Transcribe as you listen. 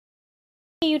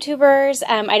YouTubers.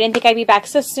 I didn't think I'd be back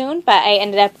so soon, but I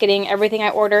ended up getting everything I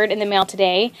ordered in the mail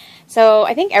today. So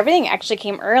I think everything actually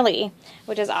came early,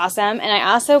 which is awesome. And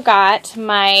I also got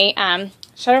my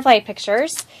shutterfly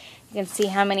pictures. You can see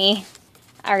how many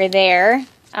are there.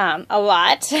 A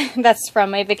lot. That's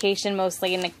from my vacation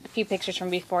mostly, and a few pictures from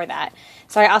before that.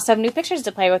 So I also have new pictures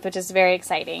to play with, which is very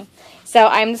exciting. So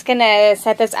I'm just going to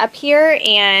set this up here,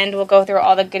 and we'll go through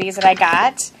all the goodies that I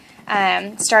got.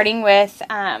 Starting with,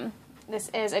 this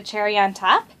is a cherry on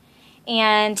top.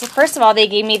 And first of all, they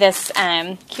gave me this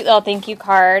cute little thank you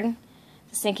card.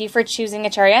 Thank you for choosing a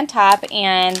cherry on top,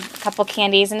 and a couple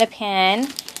candies and a pin,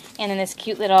 and then this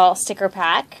cute little sticker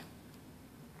pack.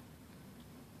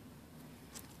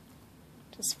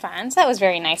 Fun. So that was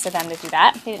very nice of them to do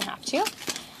that. They didn't have to.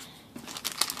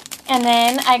 And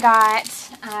then I got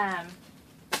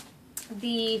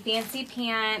the Fancy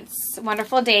Pants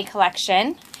Wonderful Day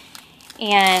collection.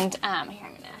 And here, I'm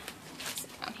going to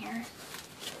sit down here.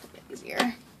 A bit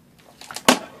easier.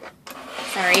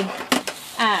 Sorry.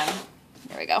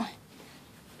 There we go.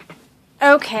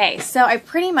 Okay, so I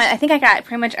think I got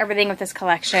pretty much everything with this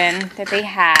collection that they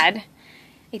had.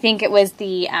 I think it was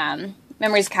the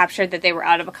memories captured that they were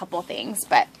out of a couple things,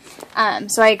 but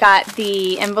so I got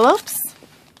the envelopes,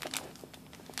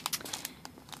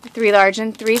 3 large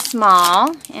and 3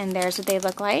 small, and there's what they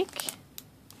look like.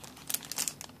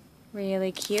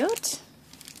 Really cute.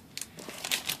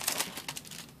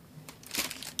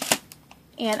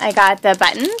 And I got the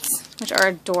buttons, which are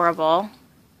adorable.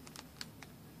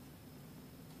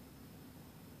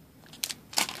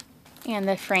 And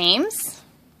the frames.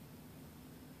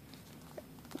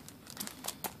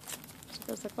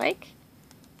 Those look like.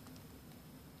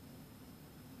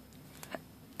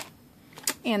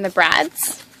 And the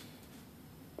brads.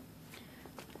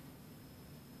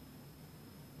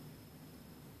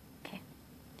 Okay. I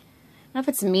don't know if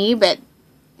it's me, but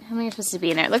how many are supposed to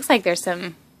be in there? It looks like there's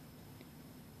some.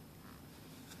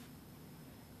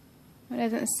 It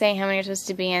doesn't say how many are supposed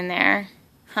to be in there.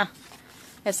 Huh.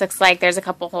 This looks like there's a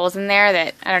couple holes in there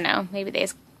that, I don't know, maybe they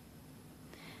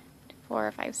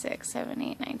 4, 5, 6, 7,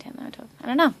 8, 9, 10, 11, 12. I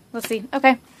don't know. We'll see.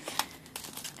 Okay.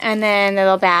 And then the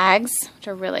little bags, which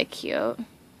are really cute.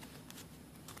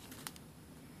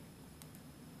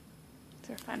 These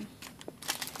are fun.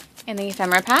 And the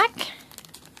ephemera pack.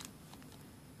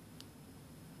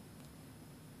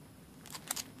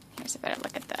 Here's a better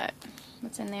look at that.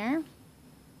 What's in there?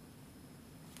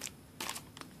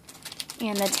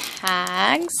 And the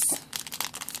tags.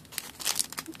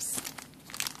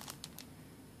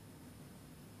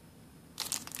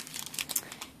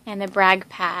 And the brag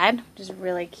pad, which is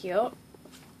really cute.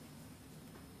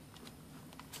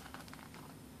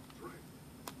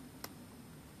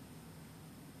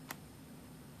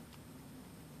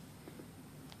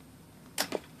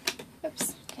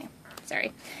 Oops, okay,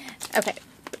 sorry. Okay,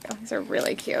 these are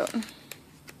really cute.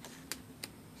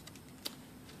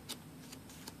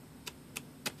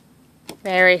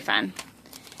 Very fun.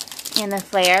 And the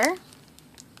flare.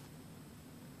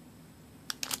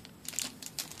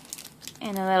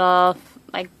 And the little,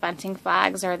 like, bunting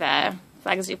flags, or the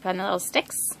flags you put on the little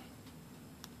sticks.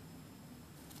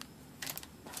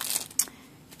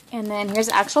 And then here's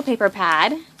the actual paper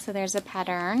pad. So there's the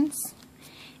patterns.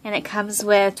 And it comes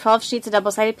with 12 sheets of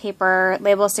double-sided paper,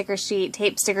 label sticker sheet,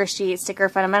 tape sticker sheet, sticker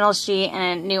fundamental sheet,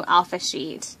 and a new alpha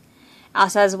sheet. It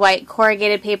also has white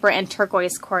corrugated paper and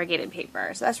turquoise corrugated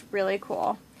paper. So that's really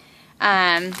cool.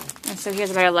 And so here's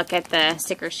a better look at the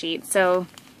sticker sheet. So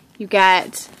you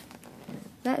get...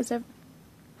 so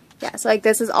like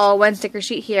this is all one sticker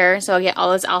sheet here, so I'll get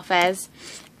all those alphas,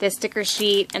 this sticker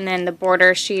sheet, and then the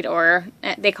border sheet, or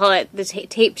they call it the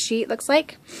tape sheet, looks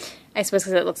like, I suppose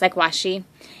because it looks like washi,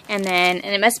 and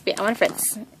it must be, I wonder if it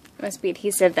must be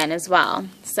adhesive then as well,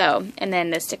 so, and then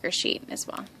the sticker sheet as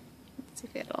well. Let's see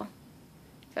if it'll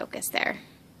focus there.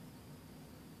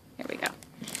 There we go.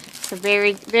 It's a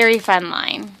very, very fun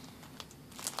line.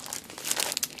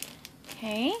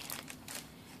 Okay.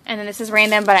 And then this is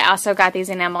random, but I also got these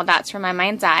enamel dots from my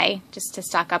Mind's Eye, just to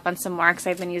stock up on some more, because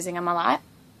I've been using them a lot.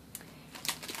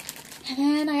 And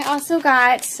then I also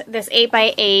got this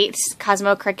 8x8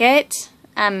 Cosmo Cricut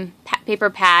paper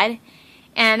pad.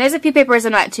 And there's a few papers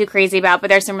I'm not too crazy about, but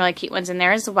there's some really cute ones in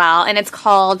there as well. And it's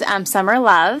called Summer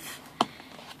Love.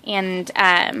 And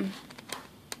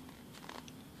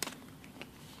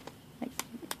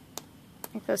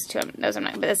like those two, those are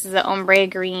not, but this is the ombre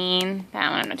green.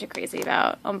 That one I'm not too crazy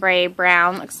about. Ombre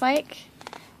brown looks like.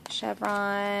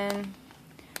 Chevron.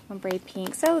 Ombre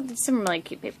pink. So some really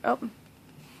cute paper. Oh,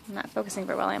 I'm not focusing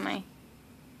very well, am I?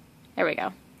 There we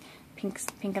go. Pink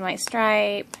and white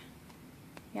stripe.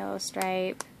 Yellow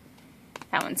stripe.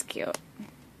 That one's cute.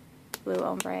 Blue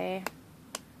ombre.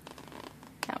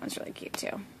 That one's really cute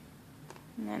too.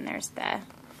 And then there's the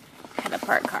cut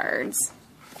apart cards.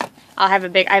 I have a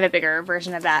bigger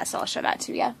version of that, so I'll show that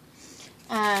to you.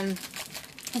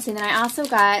 Let's see, then I also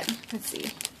got, let's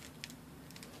see.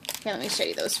 Here, let me show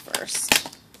you those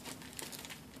first.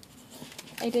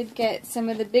 I did get some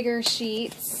of the bigger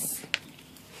sheets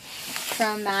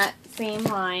from that same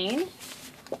line.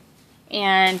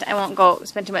 And I won't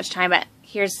spend too much time, but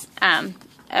here's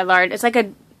a large, it's like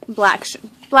a black,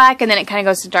 and then it kind of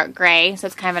goes to dark gray, so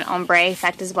it's kind of an ombre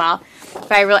effect as well.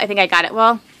 But I think I got it,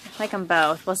 well, I like them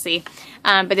both, we'll see.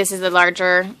 But this is the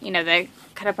larger, you know, the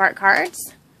cut apart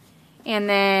cards. And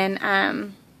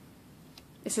then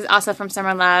this is also from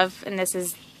Summer Love, and this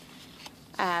is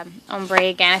ombre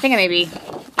again. I think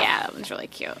yeah, that one's really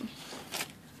cute.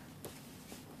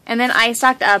 And then I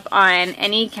stocked up on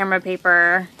any camera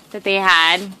paper that they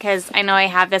had, because I know I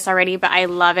have this already, but I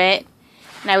love it.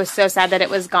 And I was so sad that it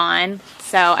was gone.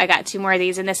 So I got 2 more of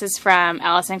these, and this is from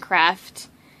Allison Kreft,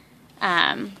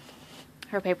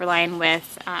 her paper line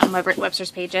with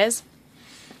Webster's Pages.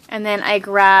 And then I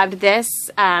grabbed this.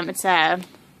 It's a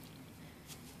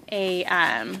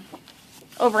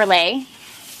overlay,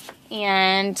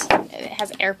 and it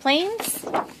has airplanes.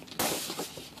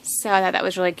 So I thought that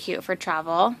was really cute for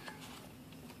travel.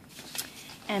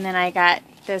 And then I got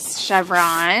this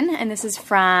chevron, and this is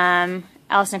from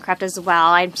Allison Kreft as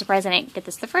well. I'm surprised I didn't get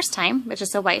this the first time. It's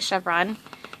just a white chevron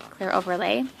clear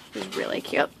overlay. It's really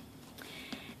cute.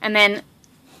 And then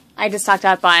I just stocked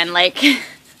up on, like,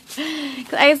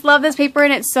 I just love this paper,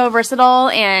 and it's so versatile,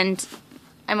 and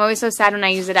I'm always so sad when I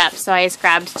use it up, so I just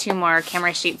grabbed 2 more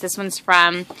camera sheets. This one's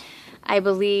from, I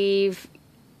believe,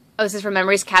 this is from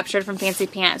Memories Captured from Fancy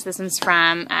Pants. This one's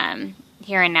from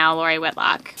Here and Now, Lori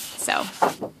Whitlock. So,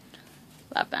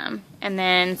 love them. And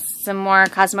then some more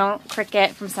Cosmo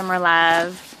Cricket from Summer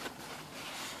Love.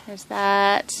 There's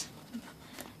that.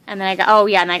 And then I got, oh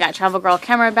yeah, and I got Travel Girl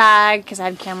camera bag, because I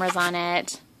had cameras on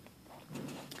it.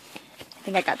 I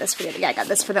think I got this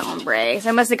for the ombre. So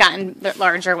I must have gotten the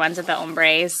larger ones of the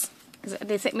ombres, because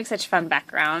they make such fun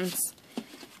backgrounds.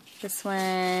 This one,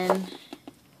 and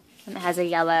it has a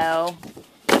yellow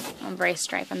ombre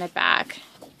stripe on the back.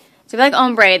 So if you like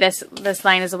ombre, this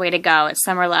line is the way to go. It's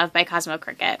Summer Love by Cosmo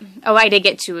Cricket. Oh, I did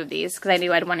get 2 of these, because I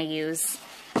knew I'd want to use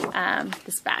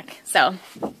this back. So,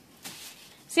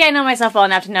 see, I know myself well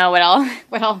enough to know what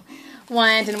I'll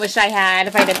want and wish I had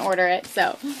if I didn't order it.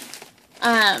 So,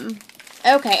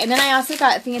 okay, and then I also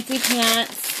got Fancy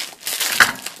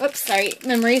Pants, oops, sorry,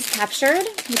 Memories Captured,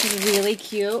 which is really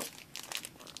cute.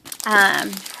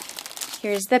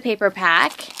 Here's the paper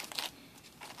pack,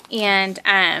 and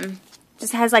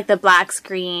just has like the blacks,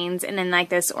 greens, and then like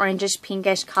this orangish,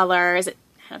 pinkish colors. I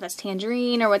don't know if that's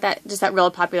tangerine or what just that real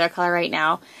popular color right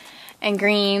now. And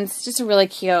greens, just a really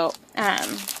cute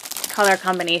color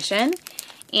combination.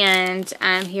 And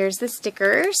here's the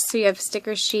stickers. So you have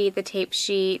sticker sheet, the tape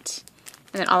sheet,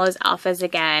 and then all those alphas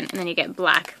again, and then you get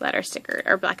black letter sticker,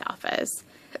 or black alphas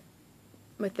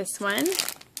with this one.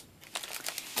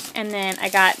 And then I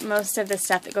got most of the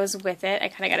stuff that goes with it. I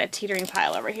kind of got a teetering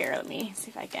pile over here. Let me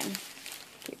see if I can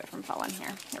keep it from falling here.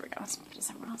 There we go. Let's put it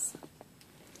somewhere else.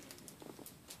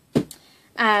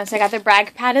 So I got the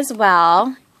brag pad as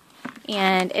well.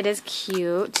 And it is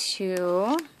cute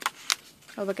too.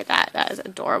 Oh, look at that. That is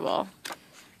adorable.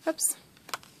 Oops.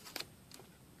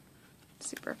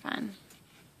 Super fun.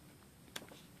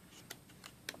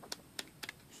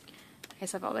 I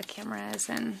guess I have all the cameras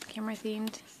and camera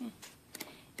themed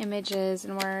images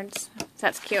and words. So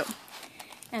that's cute.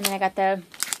 And then I got the,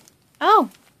 oh,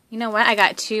 you know what? I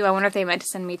got 2. I wonder if they meant to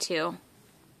send me 2.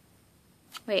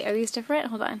 Wait, are these different?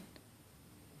 Hold on.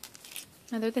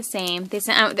 No, they're the same.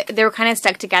 They were kind of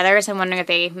stuck together, so I'm wondering if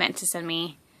they meant to send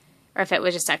me, or if it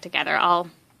was just stuck together. I'll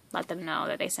let them know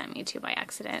that they sent me 2 by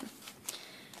accident.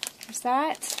 There's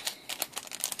that.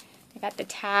 I got the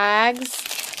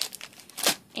tags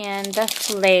and the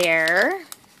flare.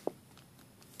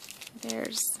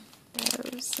 There's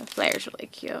those. The flare's really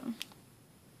cute.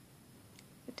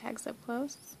 The tags up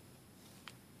close.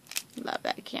 Love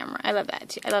that camera. I love that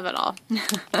too. I love it all.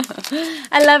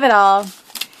 I love it all.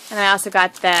 And I also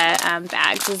got the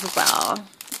bags as well.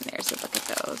 And there's a look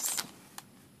at those.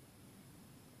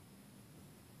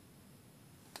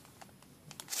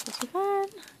 Super fun.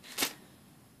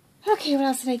 Okay, what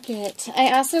else did I get?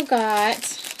 I also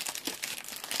got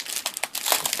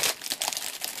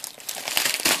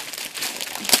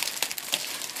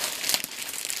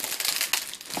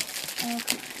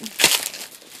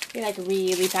they like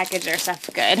really package their stuff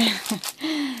good.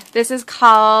 This is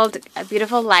called A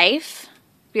Beautiful Life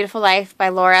Beautiful Life by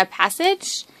Laura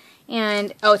Passage.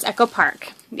 And, oh, it's Echo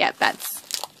Park. Yep, that's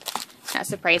not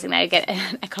surprising that I get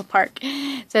an Echo Park.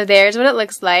 So there's what it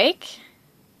looks like.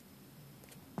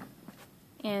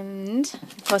 And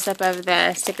a close-up of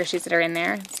the sticker sheets that are in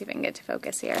there. Let's see if I can get to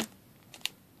focus here.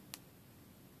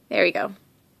 There we go.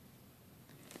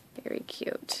 Very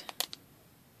cute.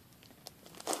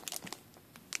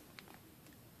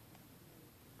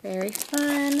 Very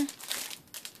fun.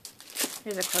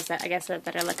 Here's a close-up. I guess a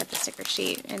better look at the sticker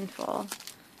sheet in full.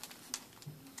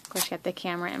 Of course, you got the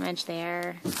camera image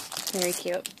there. Very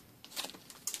cute.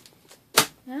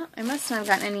 Well, I must not have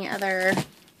gotten any other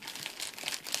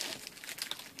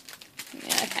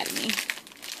Academy.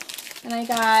 And I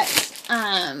got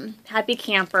Happy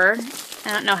Camper. I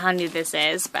don't know how new this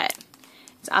is, but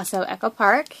it's also Echo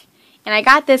Park. And I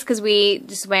got this because we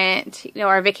just went, you know,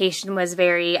 our vacation was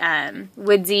very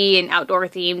woodsy and outdoor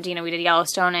themed. You know, we did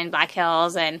Yellowstone and Black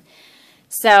Hills. And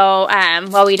so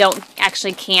while we don't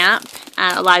actually camp,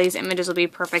 a lot of these images will be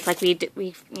perfect. Like we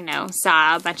you know,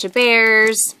 saw a bunch of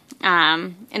bears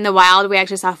in the wild. We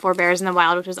actually saw 4 bears in the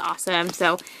wild, which was awesome.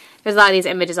 So there's a lot of these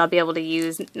images I'll be able to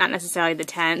use, not necessarily the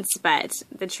tents, but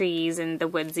the trees and the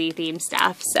woodsy themed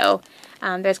stuff. So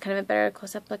there's kind of a better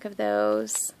close-up look of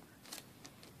those.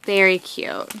 Very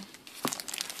cute.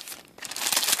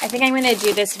 I think I'm going to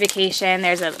do this vacation.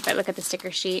 There's a look at the sticker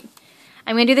sheet.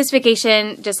 I'm going to do this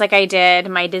vacation just like I did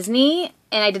my Disney,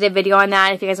 and I did a video on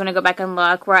that if you guys want to go back and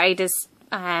look, where I just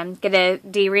get a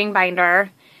D-ring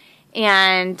binder,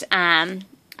 and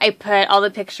I put all the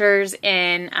pictures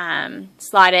in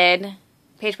slotted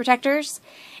page protectors,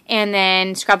 and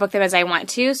then scrapbook them as I want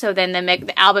to. So then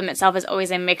the album itself is always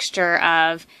a mixture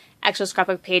of actual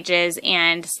scrapbook pages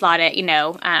and slotted, you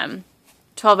know,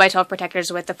 12 by 12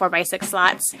 protectors with the 4 by 6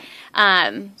 slots.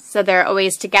 So they're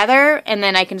always together, and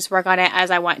then I can just work on it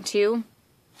as I want to.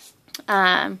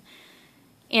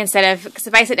 Instead of, because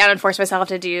if I sit down and force myself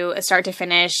to do a start to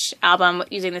finish album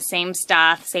using the same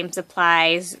stuff, same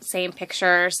supplies, same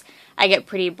pictures, I get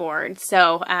pretty bored.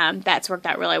 So that's worked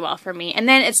out really well for me. And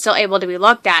then it's still able to be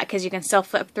looked at because you can still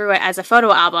flip through it as a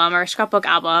photo album or a scrapbook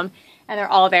album, and they're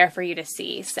all there for you to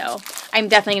see. So I'm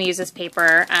definitely going to use this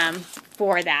paper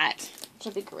for that, which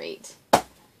will be great.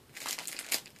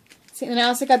 See, and I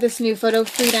also got this new Photo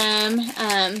Freedom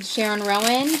Sharon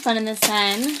Rowan Fun in the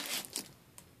Sun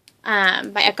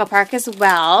by Echo Park as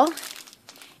well.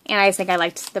 And I just think I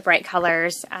liked the bright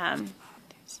colors. There's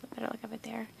a better look of it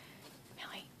there.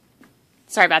 Really.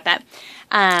 Sorry about that.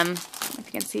 If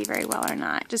you can see very well or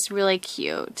not. Just really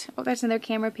cute. Oh, there's another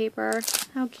camera paper.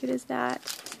 How cute is that?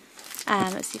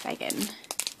 Let's see if I can.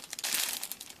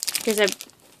 Here's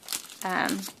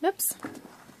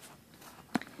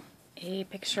a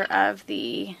picture of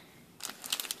the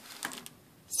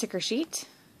sticker sheet.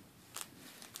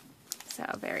 So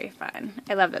very fun.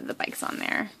 I love that the bike's on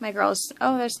there. My girls,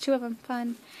 oh, there's 2 of them,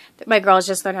 fun. My girls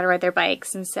just learned how to ride their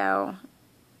bikes, and so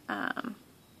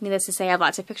needless to say, I have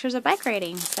lots of pictures of bike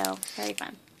riding, so very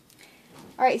fun.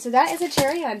 Alright, so that is a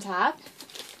cherry on top.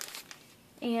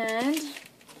 And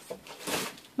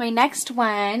my next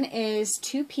one is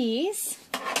 2 Ps.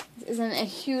 This isn't a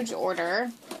huge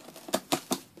order.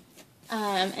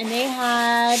 And they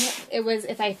had, it was,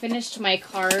 if I finished my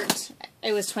cart,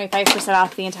 it was 25%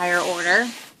 off the entire order.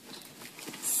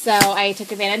 So I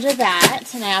took advantage of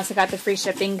that, and I also got the free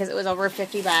shipping because it was over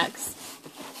 50 bucks.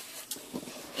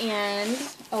 And,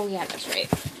 oh yeah, that's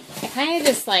right. I kind of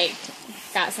just, like,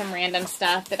 got some random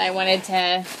stuff that I wanted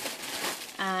to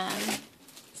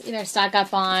either stock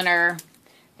up on, or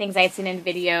things I'd seen in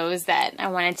videos that I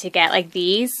wanted to get, like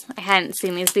these. I hadn't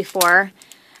seen these before.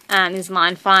 These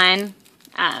Lawn Fawn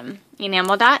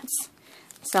enamel dots.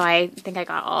 So I think I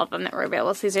got all of them that were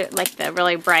available. So these are like the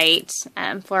really bright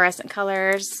fluorescent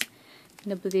colors,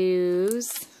 the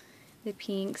blues, the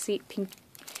pinks,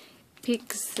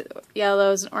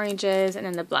 yellows, and oranges, and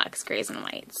then the blacks, grays, and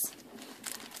whites.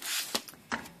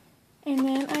 And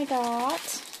then I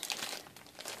got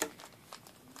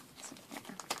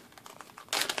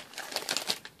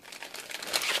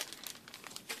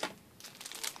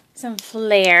some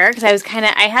Flair, because I was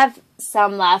I have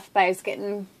some left, but I was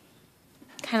getting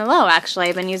kind of low, actually.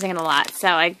 I've been using it a lot. So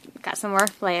I got some more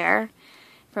Flair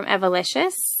from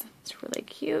Evalicious. It's really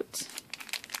cute.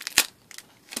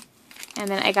 And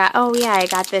then I got, oh yeah, I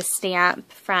got this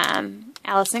stamp from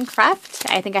Allison Cruft.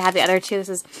 I think I have the other 2. This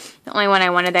is the only one I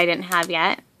wanted that I didn't have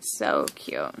yet. So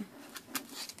cute.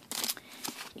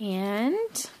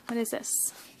 And what is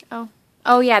this?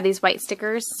 Oh yeah, these white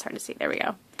stickers. It's hard to see. There we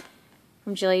go.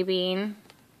 From Jelly Bean.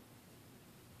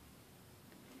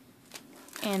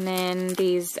 And then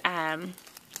these,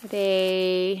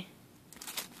 they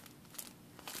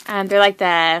They're like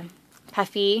the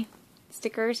puffy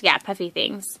stickers. Yeah, puffy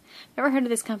things. Never heard of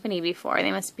this company before.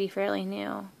 They must be fairly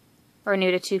new. Or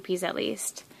new to 2Ps at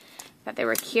least. Thought they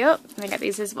were cute. I got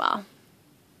these as well.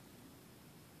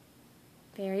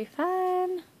 Very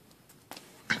fun.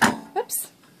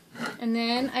 Oops. And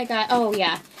then I got, oh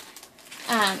yeah.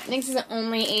 I think this is the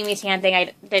only Amy Tan thing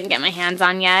I didn't get my hands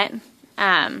on yet.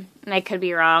 And I could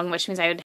be wrong, which means I would